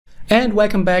And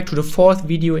welcome back to the fourth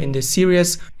video in this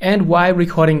series. And while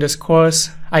recording this course,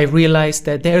 I realized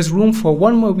that there is room for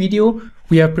one more video.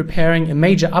 We are preparing a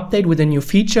major update with a new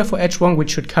feature for Edgewonk,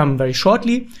 which should come very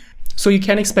shortly. So you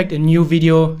can expect a new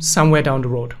video somewhere down the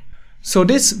road. So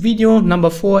this video number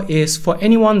 4 is for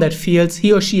anyone that feels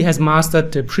he or she has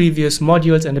mastered the previous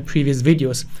modules and the previous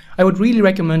videos. I would really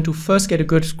recommend to first get a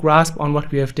good grasp on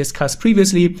what we have discussed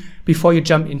previously before you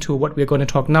jump into what we're going to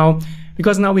talk now,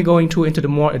 because now we're going into the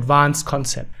more advanced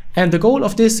concept. And the goal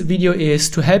of this video is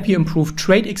to help you improve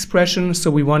trade expression. So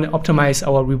we want to optimize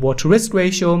our reward to risk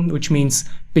ratio, which means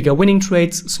bigger winning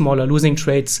trades, smaller losing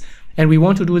trades. And we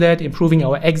want to do that improving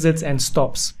our exits and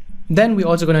stops. Then we're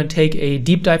also going to take a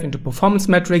deep dive into performance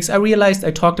metrics. I realized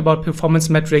I talked about performance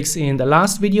metrics in the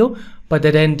last video, but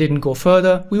I then didn't go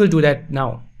further. We will do that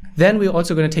now. Then we're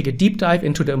also going to take a deep dive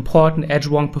into the important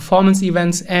Edgewonk performance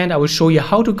events, and I will show you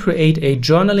how to create a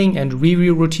journaling and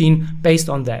review routine based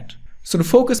on that. So the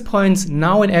focus points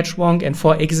now in Edgewonk and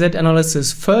for exit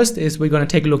analysis first is we're going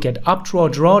to take a look at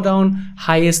updraw, drawdown,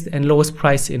 highest and lowest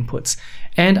price inputs.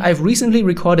 And I've recently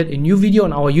recorded a new video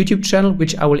on our YouTube channel,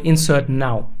 which I will insert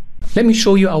now. Let me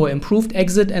show you our improved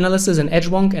exit analysis in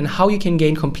Edgewonk and how you can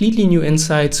gain completely new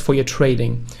insights for your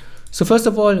trading. So first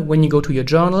of all, when you go to your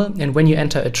journal and when you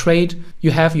enter a trade,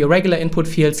 you have your regular input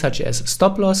fields such as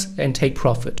stop loss and take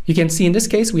profit. You can see in this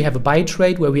case we have a buy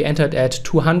trade where we entered at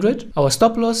 200. Our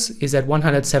stop loss is at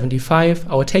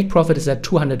 175, our take profit is at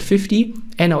 250,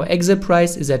 and our exit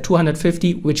price is at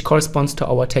 250, which corresponds to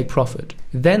our take profit.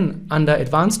 Then under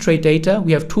advanced trade data,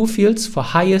 we have two fields for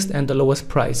highest and the lowest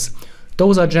price.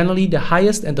 Those are generally the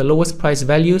highest and the lowest price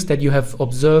values that you have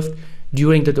observed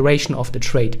during the duration of the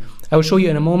trade. I will show you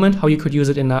in a moment how you could use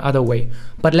it in another way,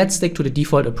 but let's stick to the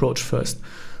default approach first.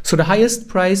 So the highest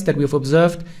price that we have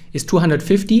observed is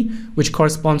 250, which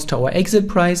corresponds to our exit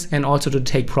price and also to the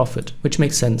take profit, which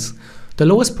makes sense. The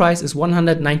lowest price is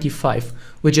 195,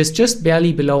 which is just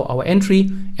barely below our entry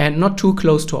and not too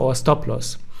close to our stop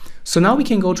loss. So now we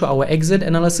can go to our exit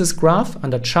analysis graph.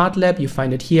 Under chart lab, you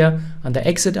find it here under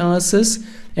exit analysis.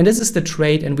 And this is the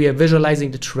trade, and we are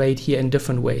visualizing the trade here in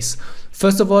different ways.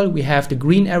 First of all, we have the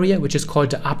green area, which is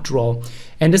called the updraw.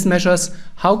 And this measures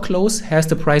how close has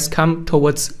the price come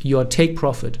towards your take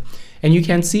profit. And you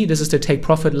can see this is the take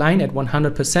profit line at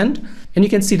 100%. And you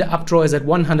can see the updraw is at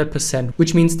 100%,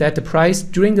 which means that the price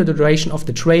during the duration of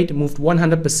the trade moved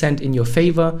 100% in your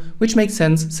favor, which makes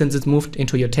sense since it moved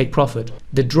into your take profit.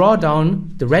 The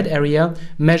drawdown, the red area,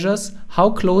 measures how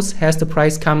close has the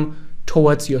price come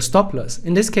towards your stop loss.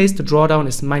 In this case, the drawdown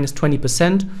is minus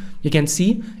 20%. You can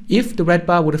see if the red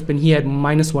bar would have been here at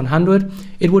minus 100,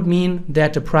 it would mean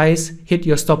that the price hit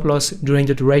your stop loss during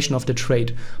the duration of the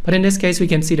trade. But in this case, we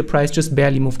can see the price just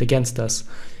barely moved against us.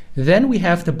 Then we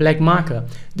have the black marker.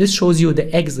 This shows you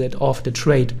the exit of the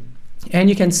trade.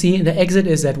 And you can see the exit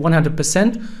is at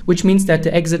 100%, which means that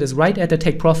the exit is right at the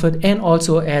take profit and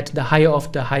also at the higher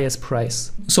of the highest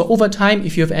price. So over time,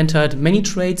 if you have entered many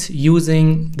trades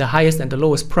using the highest and the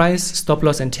lowest price, stop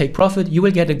loss and take profit, you will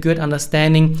get a good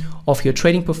understanding of your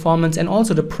trading performance and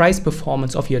also the price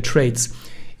performance of your trades.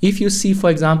 If you see, for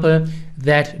example,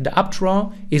 that the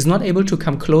updraw is not able to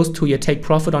come close to your take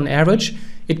profit on average,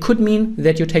 it could mean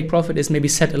that your take profit is maybe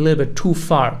set a little bit too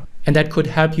far. And that could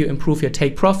help you improve your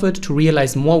take profit to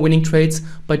realize more winning trades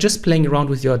by just playing around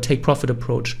with your take profit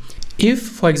approach. If,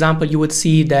 for example, you would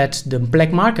see that the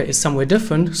black marker is somewhere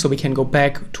different, so we can go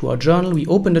back to our journal, we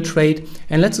open the trade,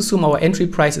 and let's assume our entry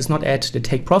price is not at the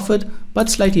take profit,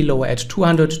 but slightly lower at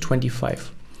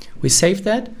 225. We save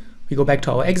that, we go back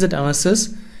to our exit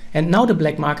analysis, and now the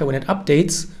black marker, when it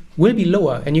updates, will be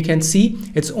lower, and you can see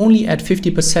it's only at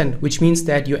 50%, which means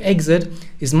that your exit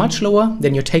is much lower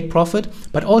than your take profit,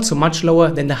 but also much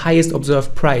lower than the highest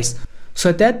observed price. So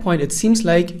at that point, it seems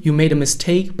like you made a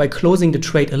mistake by closing the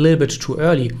trade a little bit too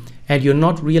early, and you're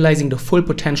not realizing the full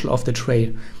potential of the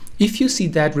trade. If you see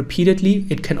that repeatedly,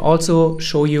 it can also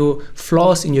show you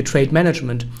flaws in your trade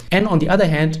management. And on the other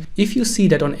hand, if you see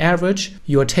that on average,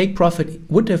 your take profit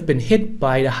would have been hit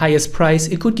by the highest price,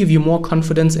 it could give you more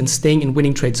confidence in staying in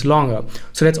winning trades longer.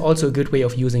 So that's also a good way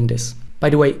of using this.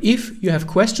 By the way, if you have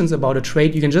questions about a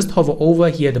trade, you can just hover over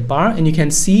here the bar and you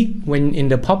can see when in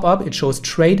the pop-up it shows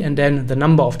trade and then the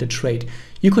number of the trade.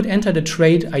 You could enter the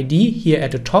trade ID here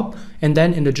at the top, and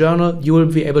then in the journal you will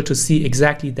be able to see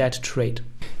exactly that trade.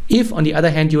 If, on the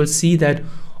other hand, you will see that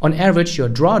on average your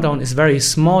drawdown is very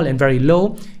small and very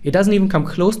low, it doesn't even come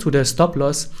close to the stop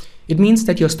loss, it means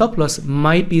that your stop loss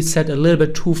might be set a little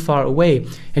bit too far away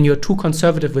and you're too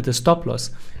conservative with the stop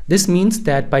loss. This means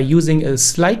that by using a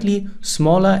slightly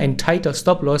smaller and tighter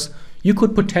stop loss, you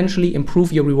could potentially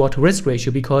improve your reward to risk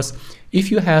ratio, because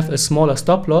if you have a smaller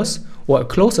stop loss or a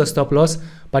closer stop loss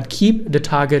but keep the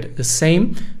target the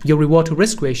same, your reward to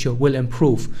risk ratio will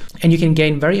improve and you can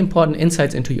gain very important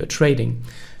insights into your trading.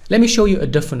 Let me show you a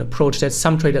different approach that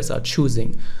some traders are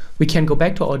choosing. We can go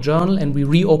back to our journal and we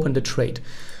reopen the trade.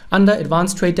 Under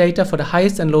advanced trade data, for the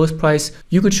highest and lowest price,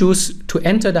 you could choose to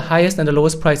enter the highest and the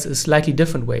lowest price a slightly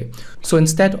different way. So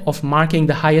instead of marking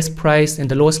the highest price and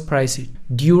the lowest price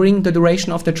during the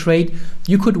duration of the trade,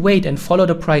 you could wait and follow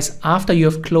the price after you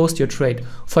have closed your trade.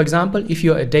 For example, if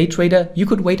you're a day trader, you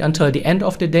could wait until the end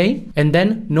of the day and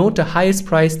then note the highest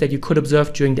price that you could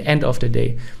observe during the end of the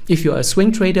day. If you're a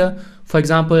swing trader, for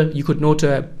example, you could note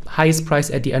the highest price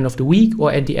at the end of the week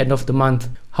or at the end of the month.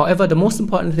 However, the most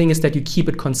important thing is that you keep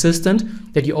it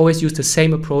consistent, that you always use the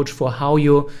same approach for how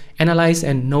you analyze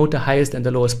and note the highest and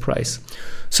the lowest price.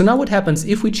 So now what happens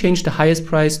if we change the highest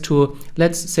price to,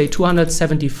 let's say,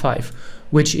 275,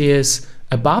 which is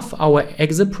above our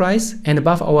exit price and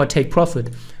above our take profit?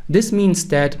 This means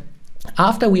that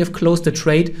after we have closed the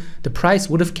trade, the price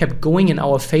would have kept going in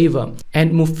our favor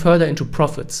and moved further into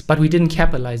profits, but we didn't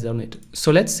capitalize on it.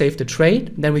 So let's save the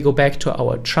trade. Then we go back to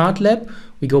our chart lab.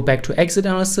 We go back to exit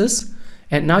analysis.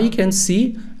 And now you can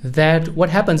see that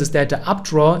what happens is that the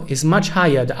updraw is much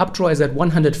higher. The updraw is at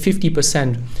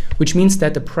 150%, which means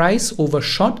that the price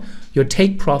overshot your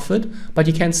take profit, but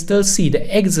you can still see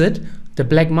the exit, the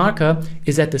black marker,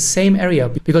 is at the same area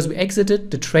because we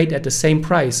exited the trade at the same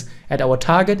price, at our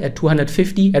target at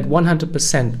 250 at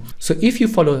 100%. So if you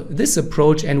follow this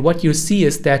approach and what you see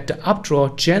is that the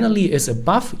updraw generally is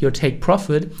above your take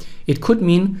profit, it could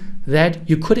mean that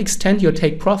you could extend your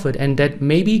take profit and that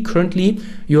maybe currently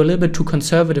you're a little bit too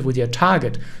conservative with your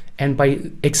target. And by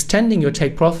extending your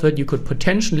take profit, you could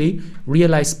potentially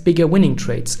realize bigger winning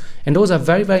trades. And those are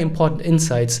very, very important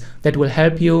insights that will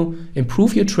help you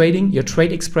improve your trading, your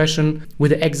trade expression with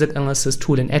the exit analysis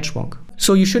tool in Edgewonk.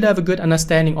 So you should have a good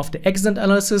understanding of the exit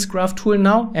analysis graph tool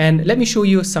now. And let me show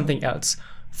you something else.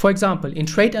 For example, in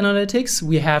trade analytics,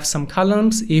 we have some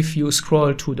columns if you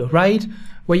scroll to the right,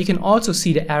 where you can also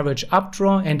see the average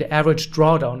updraw and the average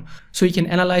drawdown. So you can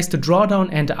analyze the drawdown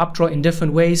and the updraw in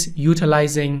different ways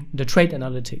utilizing the trade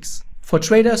analytics. For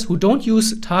traders who don't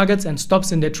use targets and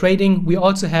stops in their trading, we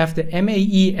also have the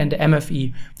MAE and the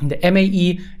MFE. And the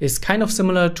MAE is kind of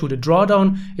similar to the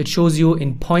drawdown. It shows you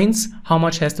in points how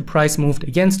much has the price moved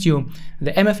against you.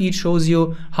 The MFE shows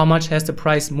you how much has the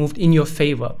price moved in your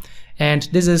favor. And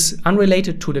this is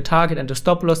unrelated to the target and the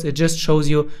stop loss. It just shows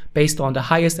you based on the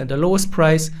highest and the lowest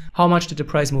price, how much did the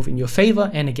price move in your favor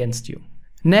and against you.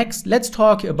 Next, let's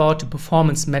talk about the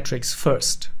performance metrics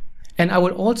first. And I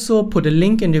will also put a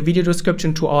link in the video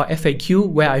description to our FAQ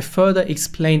where I further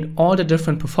explained all the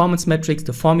different performance metrics,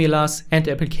 the formulas and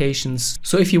the applications.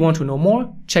 So if you want to know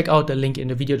more, check out the link in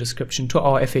the video description to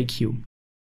our FAQ.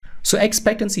 So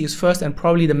expectancy is first and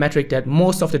probably the metric that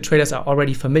most of the traders are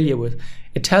already familiar with.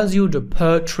 It tells you the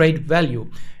per trade value.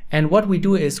 And what we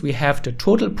do is we have the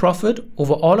total profit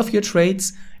over all of your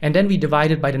trades and then we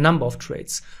divide it by the number of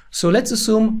trades. So let's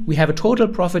assume we have a total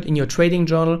profit in your trading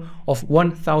journal of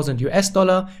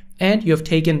 $1,000 and you have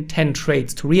taken 10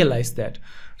 trades to realize that.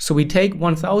 So we take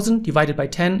 1,000 divided by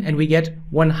 10 and we get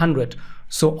 100.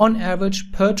 So on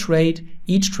average per trade,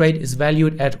 each trade is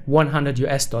valued at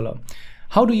 $100.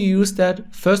 How do you use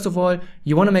that? First of all,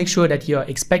 you want to make sure that your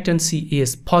expectancy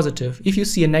is positive. If you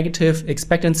see a negative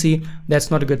expectancy, that's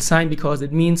not a good sign because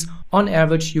it means on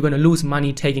average you're going to lose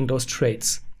money taking those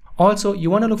trades. Also, you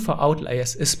want to look for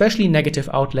outliers, especially negative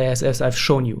outliers as I've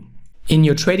shown you. In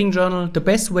your trading journal, the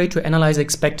best way to analyze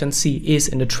expectancy is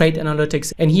in the trade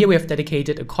analytics, and here we have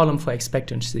dedicated a column for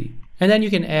expectancy. And then you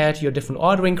can add your different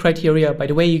ordering criteria. By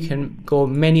the way, you can go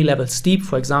many levels deep,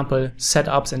 for example,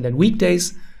 setups and then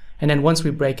weekdays. And then once we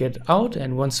break it out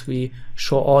and once we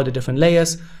show all the different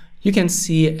layers, you can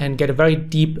see and get a very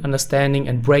deep understanding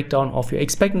and breakdown of your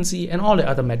expectancy and all the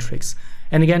other metrics.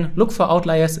 And again, look for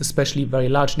outliers, especially very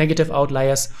large negative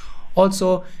outliers.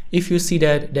 Also, if you see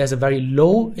that there's a very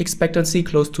low expectancy,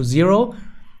 close to zero,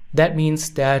 that means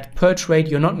that per trade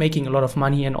you're not making a lot of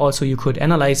money, and also you could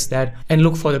analyze that and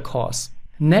look for the cause.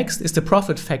 Next is the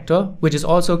profit factor, which is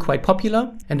also quite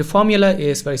popular. And the formula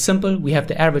is very simple. We have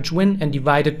the average win and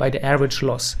divide it by the average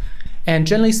loss. And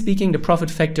generally speaking, the profit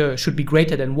factor should be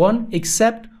greater than 1,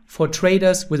 except for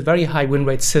traders with very high win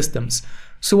rate systems.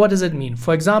 So what does it mean?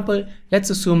 For example,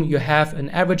 let's assume you have an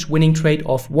average winning trade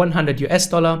of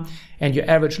 $100 and your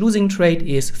average losing trade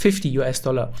is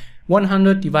 $50.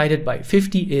 100 divided by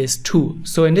 50 is 2.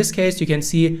 So in this case, you can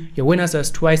see your winners are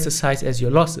twice the size as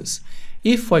your losses.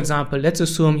 If, for example, let's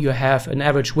assume you have an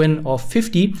average win of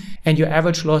 50 and your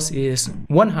average loss is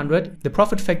 100, the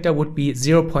profit factor would be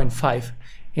 0.5.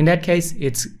 In that case,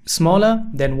 it's smaller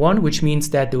than 1, which means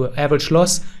that the average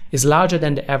loss is larger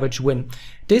than the average win.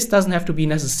 This doesn't have to be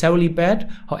necessarily bad.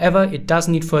 However, it does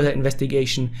need further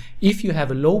investigation. If you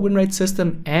have a low win rate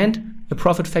system and a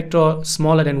profit factor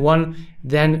smaller than 1,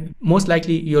 then most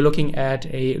likely you're looking at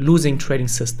a losing trading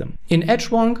system. In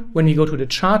Edgewonk, when we go to the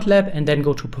chart lab and then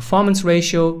go to performance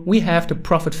ratio, we have the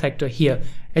profit factor here.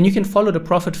 And you can follow the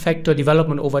profit factor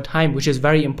development over time, which is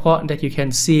very important that you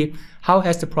can see how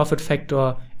has the profit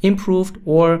factor improved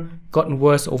or gotten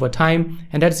worse over time.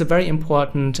 And that is a very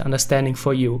important understanding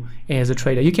for you as a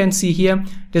trader. You can see here,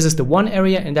 this is the 1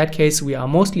 area. In that case, we are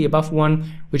mostly above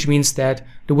 1, which means that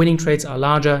the winning trades are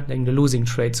larger than the losing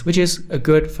trades, which is a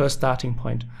good first starting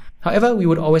point. However, we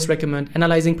would always recommend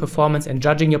analyzing performance and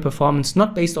judging your performance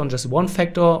not based on just one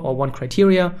factor or one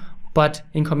criteria, but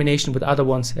in combination with other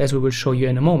ones, as we will show you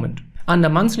in a moment. Under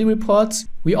monthly reports,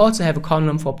 we also have a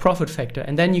column for profit factor,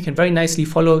 and then you can very nicely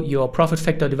follow your profit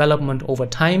factor development over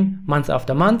time, month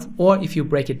after month, or if you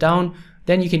break it down,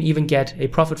 then you can even get a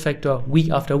profit factor week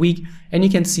after week, and you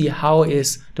can see how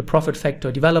is the profit factor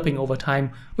developing over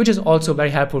time, which is also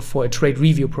very helpful for a trade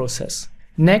review process.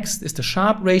 Next is the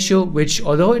Sharpe ratio, which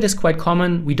although it is quite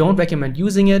common, we don't recommend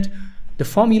using it. The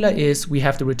formula is we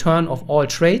have the return of all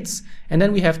trades and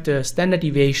then we have the standard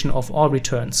deviation of all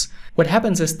returns. What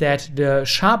happens is that the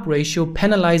Sharpe ratio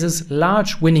penalizes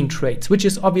large winning trades, which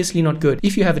is obviously not good.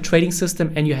 If you have a trading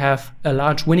system and you have a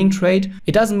large winning trade,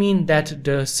 it doesn't mean that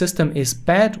the system is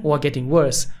bad or getting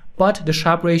worse, but the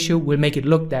Sharpe ratio will make it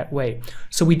look that way.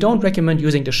 So we don't recommend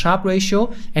using the Sharpe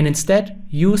ratio and instead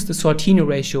use the Sortino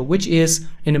ratio, which is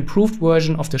an improved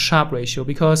version of the Sharpe ratio,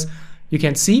 because you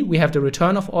can see we have the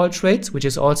return of all trades, which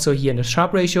is also here in the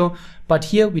Sharpe ratio, but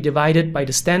here we divide it by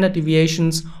the standard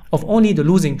deviations of only the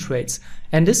losing trades.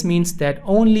 And this means that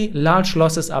only large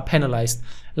losses are penalized.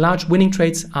 Large winning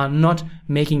trades are not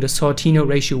making the Sortino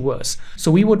ratio worse.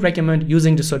 So we would recommend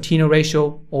using the Sortino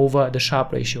ratio over the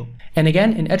Sharpe ratio. And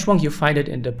again, in Edgewonk, you find it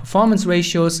in the performance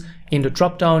ratios. In the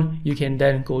drop-down, you can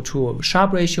then go to a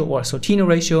Sharpe ratio or a Sortino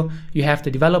ratio. You have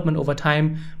the development over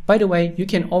time. By the way, you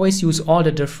can always use all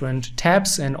the different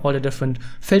tabs and all the different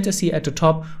filters here at the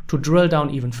top to drill down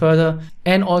even further.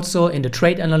 And also in the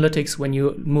trade analytics, when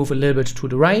you move a little bit to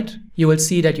the right, you will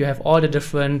see that you have all the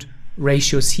different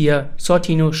ratios here: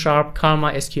 Sortino, Sharpe,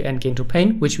 Karma, SQN, gain to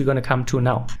pain, which we're going to come to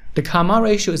now. The Karma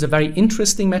ratio is a very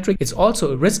interesting metric. It's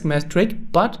also a risk metric,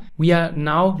 but we are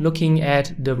now looking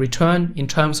at the return in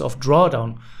terms of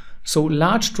drawdown. So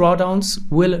large drawdowns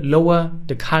will lower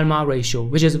the Karma ratio,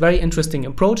 which is a very interesting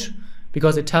approach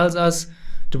because it tells us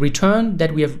the return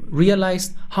that we have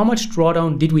realized, how much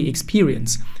drawdown did we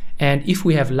experience. And if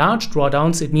we have large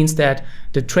drawdowns, it means that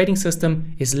the trading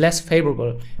system is less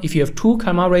favorable. If you have 2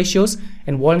 Karma ratios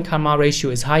and 1 Karma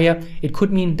ratio is higher, it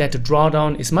could mean that the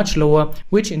drawdown is much lower,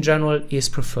 which in general is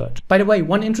preferred. By the way,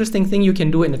 one interesting thing you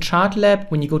can do in the chart lab,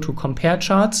 when you go to compare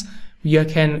charts, you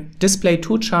can display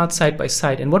 2 charts side by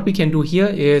side. And what we can do here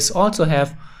is also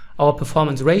have our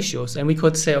performance ratios. And we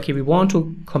could say, okay, we want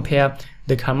to compare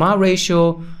the Karma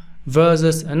ratio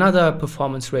versus another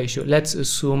performance ratio. Let's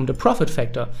assume the profit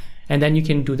factor. And then you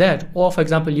can do that. Or for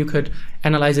example, you could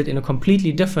analyze it in a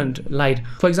completely different light.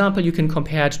 For example, you can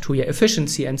compare it to your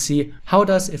efficiency and see how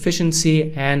does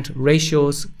efficiency and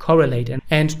ratios correlate.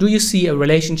 And do you see a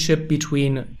relationship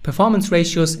between performance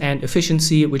ratios and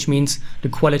efficiency, which means the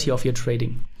quality of your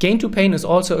trading. Gain to pain is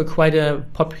also quite a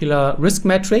popular risk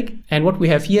metric. And what we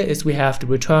have here is we have the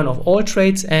return of all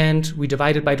trades and we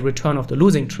divide it by the return of the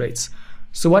losing trades.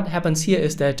 So what happens here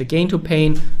is that the gain to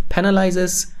pain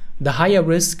penalizes the higher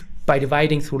risk by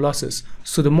dividing through losses.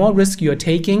 So the more risk you are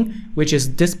taking, which is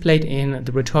displayed in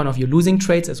the return of your losing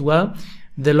trades as well,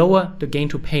 the lower the gain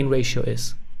to pain ratio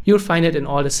is. You'll find it in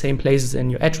all the same places in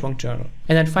your Edgewonk journal.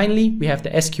 And then finally, we have the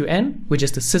SQN, which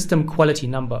is the system quality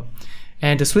number.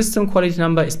 And the system quality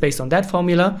number is based on that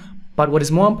formula. But what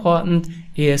is more important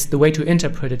is the way to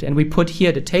interpret it. And we put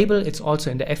here the table. It's also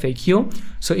in the FAQ.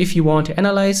 So if you want to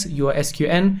analyze your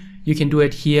SQN, you can do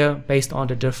it here based on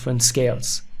the different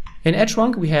scales. In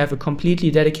Edgewonk, we have a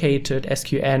completely dedicated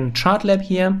SQN chart lab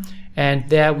here. And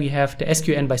there we have the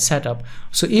SQN by setup.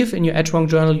 So if in your Edgewonk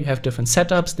journal you have different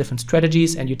setups, different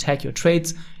strategies, and you tag your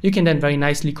trades, you can then very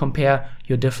nicely compare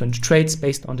your different trades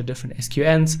based on the different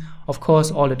SQNs. Of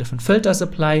course, all the different filters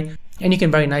apply, and you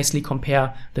can very nicely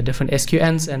compare the different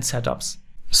SQNs and setups.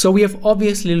 So we have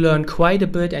obviously learned quite a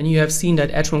bit, and you have seen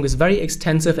that Edgewonk is very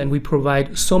extensive and we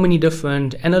provide so many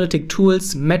different analytic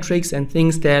tools, metrics and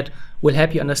things that will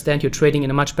help you understand your trading in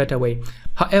a much better way.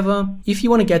 However, if you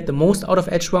want to get the most out of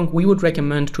Edgewonk, we would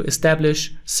recommend to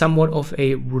establish somewhat of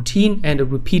a routine and a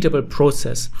repeatable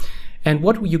process. And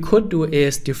what you could do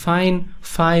is define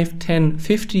 5, 10,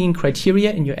 15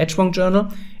 criteria in your Edgewonk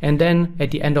journal, and then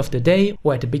at the end of the day,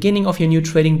 or at the beginning of your new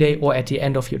trading day, or at the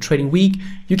end of your trading week,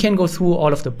 you can go through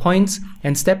all of the points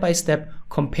and step by step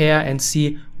compare and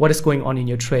see what is going on in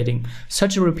your trading.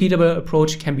 Such a repeatable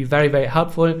approach can be very, very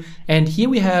helpful. And here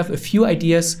we have a few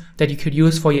ideas that you could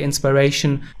use for your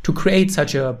inspiration to create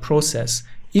such a process.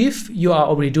 If you are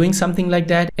already doing something like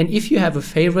that, and if you have a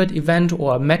favorite event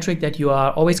or a metric that you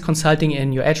are always consulting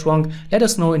in your Edgewonk, let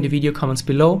us know in the video comments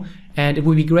below. And it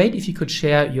would be great if you could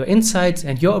share your insights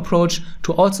and your approach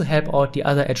to also help out the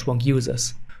other Edgewonk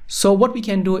users. So what we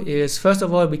can do is, first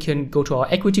of all, we can go to our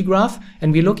equity graph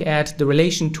and we look at the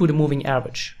relation to the moving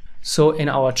average. So in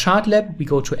our chart lab, we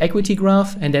go to equity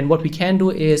graph, and then what we can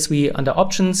do is under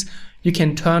options, you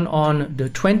can turn on the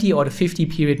 20 or the 50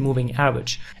 period moving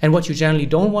average. And what you generally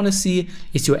don't want to see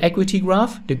is your equity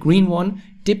graph, the green one,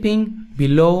 dipping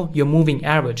below your moving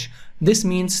average. This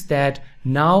means that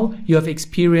now you have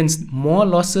experienced more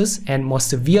losses and more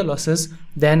severe losses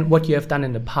than what you have done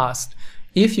in the past.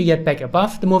 If you get back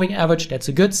above the moving average, that's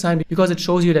a good sign, because it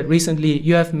shows you that recently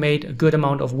you have made a good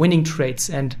amount of winning trades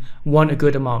and won a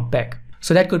good amount back.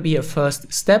 So that could be a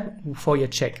first step for your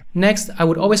check. Next, I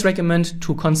would always recommend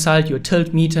to consult your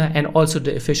tilt meter and also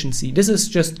the efficiency. This is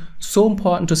just so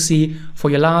important to see for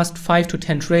your last 5 to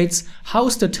 10 trades.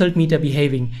 How's the tilt meter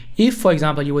behaving? If, for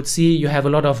example, you would see you have a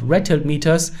lot of red tilt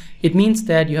meters, it means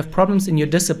that you have problems in your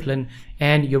discipline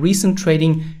and your recent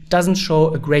trading doesn't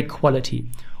show a great quality.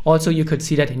 Also, you could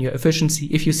see that in your efficiency.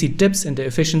 If you see dips in the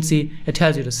efficiency, it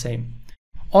tells you the same.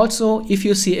 Also, if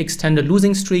you see extended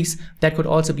losing streaks, that could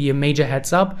also be a major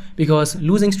heads up, because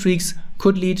losing streaks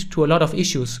could lead to a lot of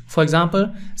issues. For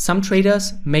example, some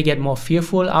traders may get more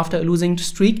fearful after a losing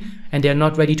streak and they're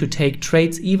not ready to take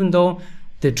trades even though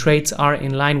the trades are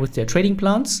in line with their trading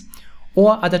plans.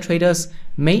 Or other traders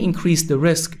may increase the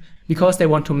risk because they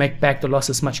want to make back the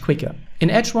losses much quicker. In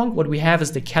Edgewonk, what we have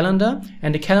is the calendar,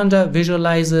 and the calendar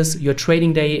visualizes your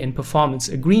trading day in performance.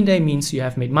 A green day means you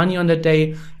have made money on that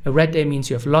day, a red day means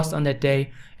you have lost on that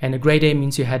day, and a gray day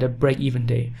means you had a break-even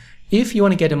day. If you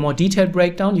want to get a more detailed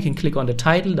breakdown, you can click on the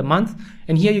title, the month,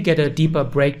 and here you get a deeper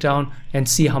breakdown and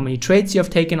see how many trades you have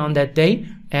taken on that day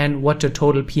and what the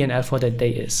total P&L for that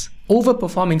day is.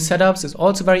 Overperforming setups is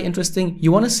also very interesting.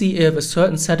 You want to see if a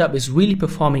certain setup is really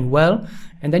performing well,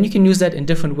 and then you can use that in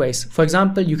different ways. For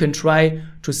example, you can try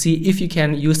to see if you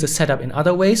can use the setup in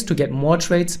other ways to get more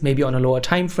trades, maybe on a lower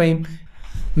time frame,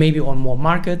 maybe on more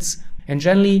markets. And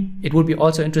generally, it would be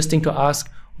also interesting to ask,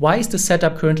 why is the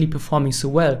setup currently performing so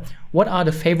well? What are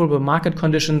the favorable market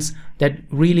conditions that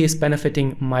really is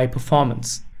benefiting my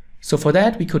performance? So for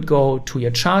that, we could go to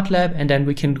your chart lab, and then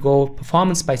we can go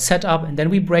performance by setup, and then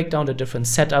we break down the different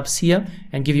setups here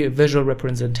and give you a visual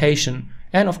representation.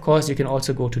 And of course, you can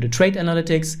also go to the trade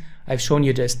analytics. I've shown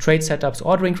you this trade setups,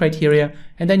 ordering criteria,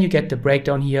 and then you get the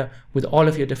breakdown here with all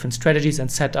of your different strategies and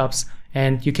setups,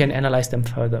 and you can analyze them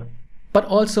further. But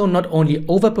also, not only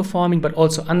overperforming, but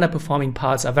also underperforming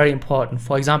parts are very important.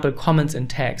 For example, comments and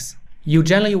tags. You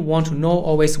generally want to know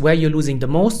always where you're losing the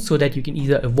most so that you can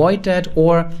either avoid that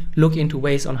or look into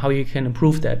ways on how you can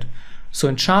improve that. So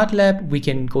in Chart Lab, we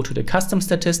can go to the custom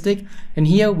statistic, and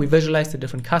here we visualize the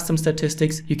different custom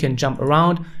statistics. You can jump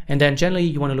around, and then generally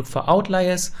you want to look for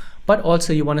outliers, but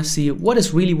also you want to see what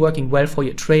is really working well for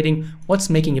your trading, what's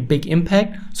making a big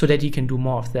impact, so that you can do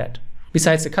more of that.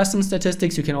 Besides the custom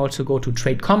statistics, you can also go to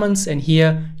trade comments, and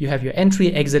here you have your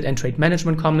entry, exit, and trade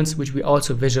management comments, which we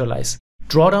also visualize.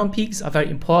 Drawdown peaks are very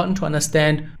important to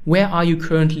understand where are you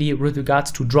currently with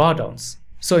regards to drawdowns.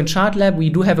 So in Chart Lab, we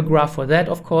do have a graph for that,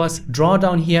 of course,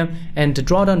 drawdown here, and the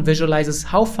drawdown visualizes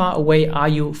how far away are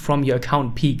you from your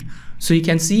account peak. So you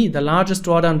can see the largest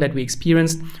drawdown that we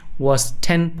experienced was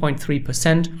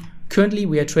 10.3%. Currently,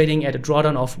 we are trading at a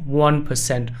drawdown of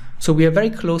 1%. So we are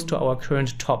very close to our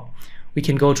current top. We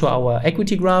can go to our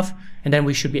equity graph, and then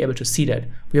we should be able to see that.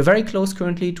 We are very close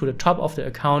currently to the top of the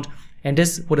account, and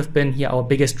this would have been here our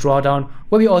biggest drawdown,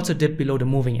 where we also dipped below the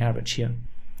moving average here.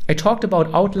 I talked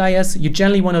about outliers. You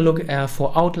generally want to look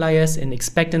for outliers in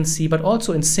expectancy, but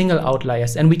also in single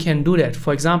outliers, and we can do that.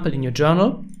 For example, in your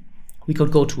journal, We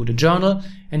could go to the journal,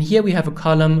 and here we have a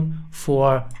column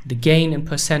for the gain in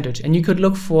percentage, and you could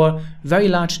look for very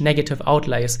large negative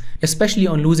outliers. Especially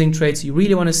on losing trades, you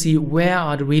really want to see where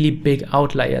are the really big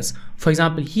outliers. For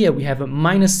example, here we have a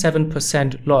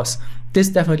 -7% loss. This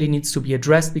definitely needs to be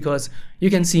addressed, because you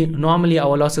can see normally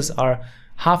our losses are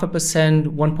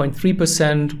 0.5%,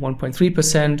 1.3%,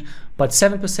 1.3%, but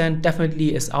 7%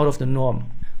 definitely is out of the norm.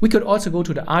 We could also go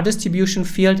to the R distribution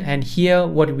field, and here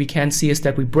what we can see is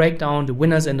that we break down the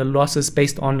winners and the losses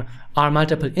based on R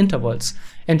multiple intervals.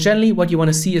 And generally what you want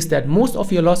to see is that most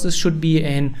of your losses should be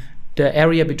in the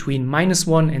area between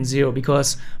 -1 and 0,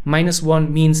 because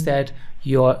 -1 means that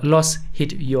your loss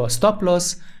hit your stop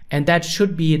loss, and that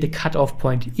should be the cutoff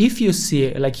point. If you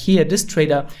see, like here, this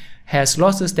trader has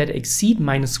losses that exceed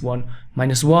 -1,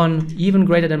 -1, even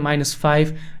greater than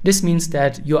 -5, this means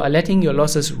that you are letting your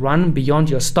losses run beyond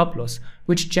your stop loss,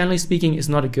 which generally speaking is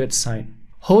not a good sign.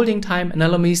 Holding time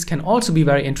anomalies can also be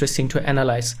very interesting to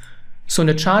analyze. So in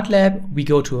the chart lab, we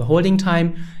go to a holding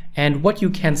time, and what you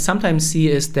can sometimes see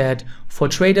is that for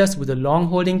traders with a long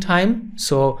holding time,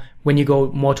 so when you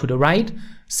go more to the right,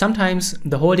 sometimes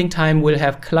the holding time will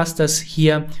have clusters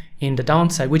here in the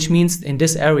downside, which means in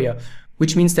this area,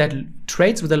 which means that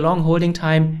trades with a long holding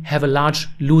time have a large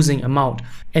losing amount.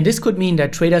 And this could mean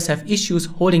that traders have issues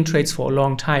holding trades for a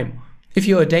long time. If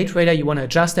you're a day trader, you want to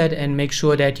adjust that and make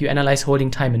sure that you analyze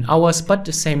holding time in hours, but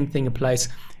the same thing applies.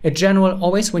 In general,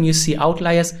 always when you see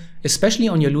outliers, especially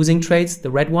on your losing trades,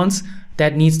 the red ones,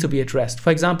 that needs to be addressed.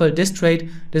 For example, this trade,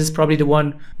 this is probably the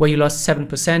one where you lost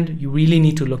 7%. You really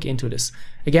need to look into this.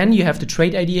 Again, you have the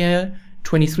trade ID here,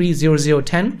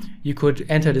 230010. You could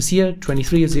enter this here,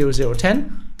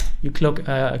 230010. You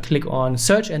click on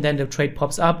search, and then the trade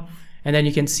pops up, and then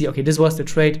you can see, okay, this was the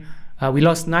trade. We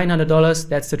lost $900.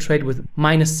 That's the trade with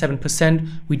 -7%.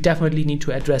 We definitely need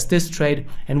to address this trade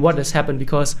and what has happened,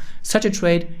 because such a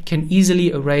trade can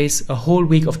easily erase a whole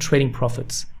week of trading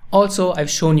profits. Also, I've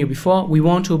shown you before, we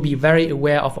want to be very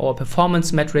aware of our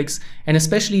performance metrics and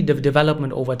especially the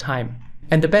development over time.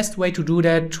 And the best way to do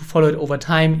that, to follow it over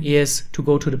time, is to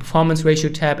go to the performance ratio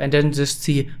tab and then just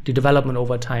see the development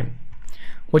over time.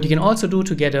 What you can also do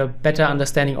to get a better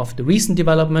understanding of the recent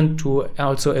development, to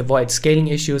also avoid scaling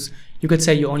issues, you could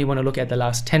say you only want to look at the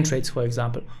last 10 trades, for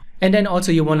example. And then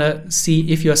also you want to see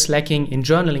if you're slacking in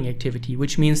journaling activity,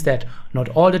 which means that not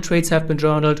all the trades have been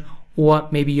journaled, or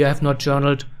maybe you have not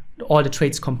journaled all the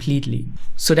trades completely.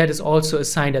 So that is also a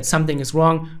sign that something is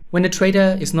wrong. When a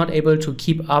trader is not able to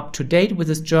keep up to date with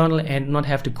his journal and not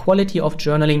have the quality of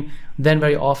journaling, then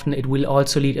very often it will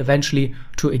also lead eventually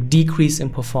to a decrease in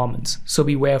performance. So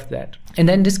beware of that. And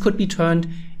then this could be turned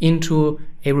into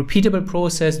a repeatable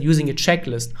process using a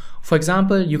checklist. For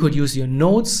example, you could use your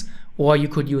notes, or you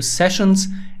could use sessions,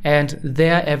 and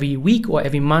there every week or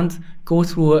every month go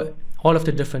through all of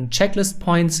the different checklist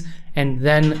points and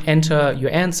then enter your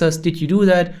answers. Did you do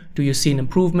that? Do you see an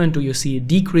improvement? Do you see a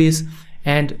decrease?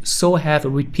 And so have a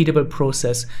repeatable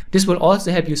process. This will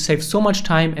also help you save so much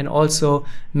time and also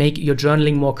make your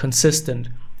journaling more consistent.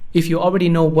 If you already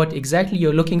know what exactly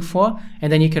you're looking for,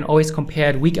 and then you can always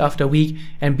compare it week after week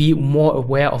and be more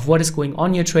aware of what is going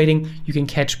on in your trading, you can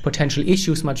catch potential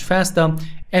issues much faster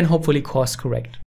and hopefully course correct.